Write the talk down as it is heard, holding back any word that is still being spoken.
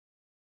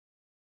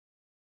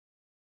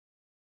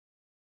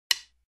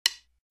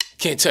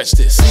Can't touch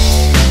this.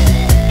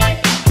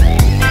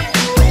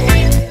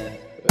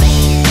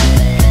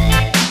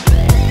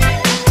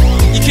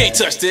 You can't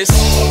touch this.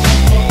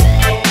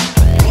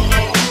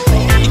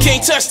 You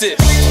can't touch this.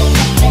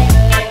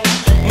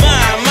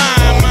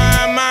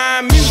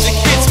 My music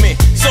hits me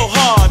so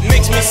hard,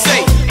 makes me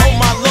say, oh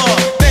my Lord,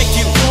 thank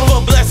you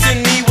for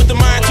blessing me with the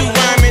mind to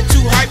rhyme and to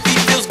hype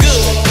beat feels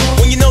good.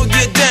 When you know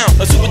you're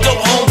down, a super dope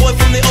homeboy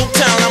from the old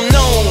town, I'm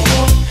known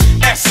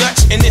as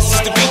such, and this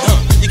is the beat,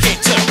 you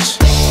can't touch.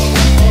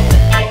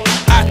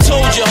 I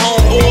told you,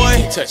 homeboy,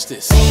 can't touch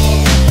this.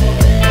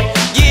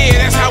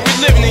 Yeah, that's how we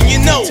living, and you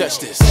know, can't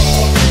touch this.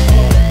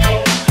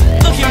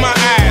 Look in my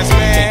eyes,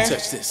 man, can't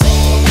touch this.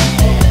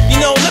 You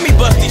know, let me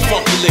bust these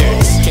funky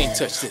lyrics. Can't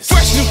touch this.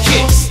 Fresh new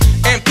kicks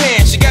and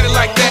pants, you got it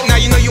like that. Now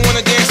you know you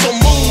wanna dance, so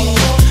move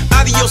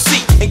out of your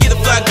seat and get a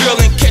fly girl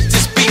and catch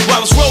this beat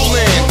while it's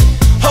rolling.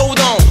 Hold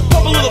on,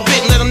 pump a little bit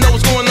and let them know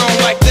what's going on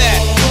like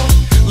that.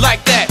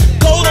 Like that.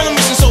 Hold on a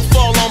mission, so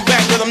fall on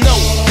back. Let them know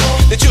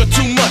that you're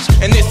too much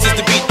and this is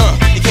the beat,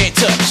 you can't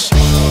touch.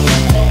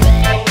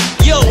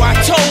 Yo, I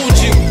told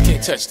you,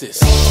 can't touch this.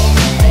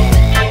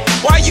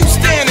 Why you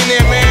standing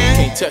there, man?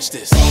 Can't touch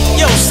this.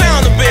 Yo,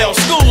 sound the bell,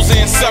 school's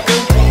in, sucker.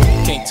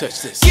 Can't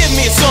touch this. Give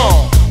me a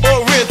song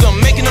or a rhythm,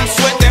 making them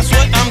sweat, that's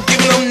what I'm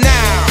giving them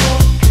now.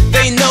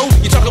 They know,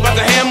 you talk about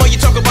the hammer, you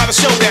talk about a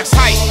show that's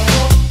hype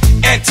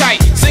and tight.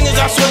 Singers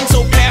are sweating,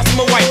 so pass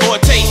them a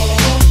whiteboard tape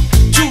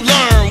to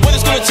learn what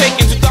it's gonna take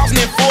in 2004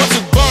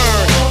 to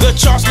burn the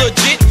charts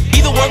legit.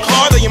 Either work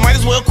hard or you might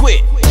as well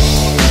quit.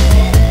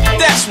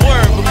 That's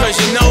word, because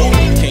you know,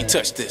 can't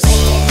touch this.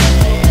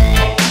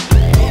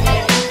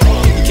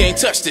 Can't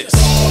touch this.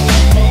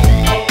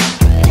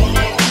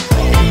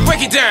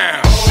 Break it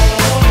down.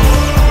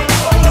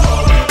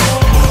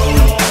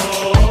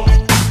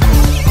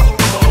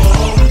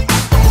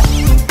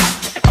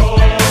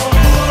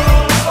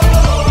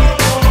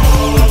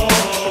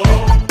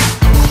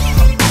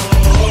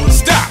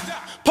 Stop.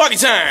 Party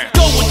time.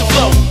 Go with the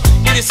flow.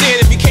 It is said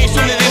if you can't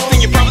swim to this,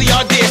 then you probably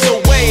are dead.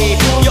 So wave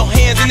your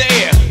hands in the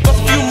air. Bust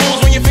a few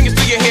moves, run your fingers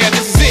through your hair.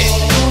 This is it.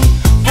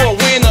 For a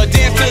winner,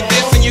 dance to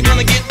this, and you're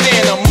gonna get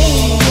there. Now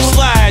move.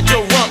 Slide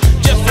your rump,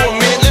 just for a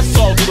minute, let's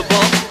all do the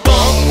bump,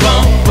 bump,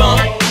 bump,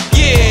 bump,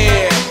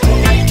 yeah.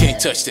 You can't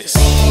touch this.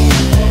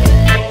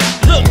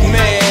 Look,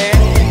 man,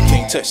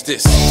 can't touch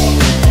this.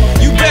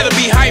 You better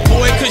be hype,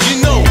 boy, cause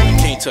you know you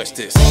can't touch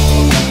this.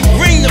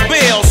 Ring the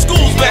bell,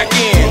 school's back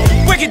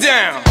in, break it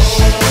down.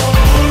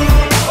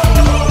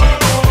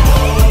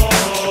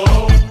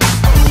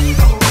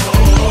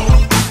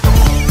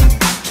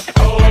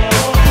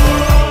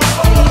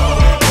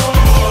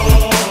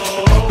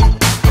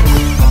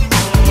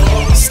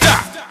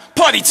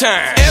 Party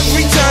time.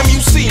 Every time you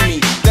see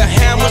me, the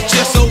hammer's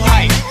just so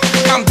hype.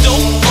 I'm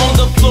dope on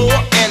the floor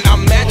and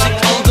I'm magic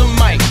on the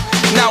mic.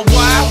 Now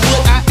why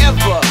would I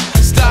ever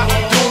stop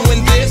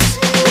doing this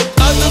with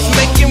others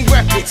making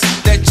records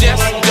that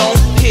just don't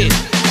hit?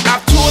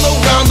 I've toured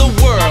around the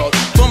world,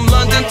 from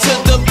London to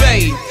the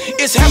Bay.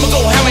 It's hammer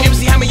go hammer,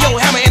 MC hammer, yo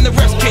hammer, and the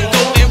rest can go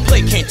and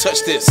play. Can't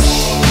touch this.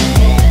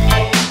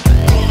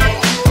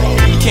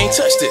 You can't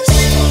touch this.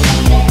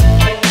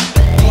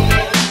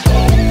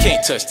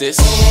 Can't touch this.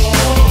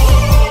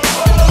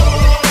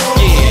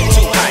 Yeah,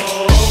 too high.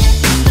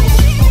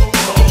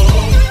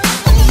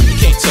 You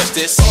can't touch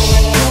this.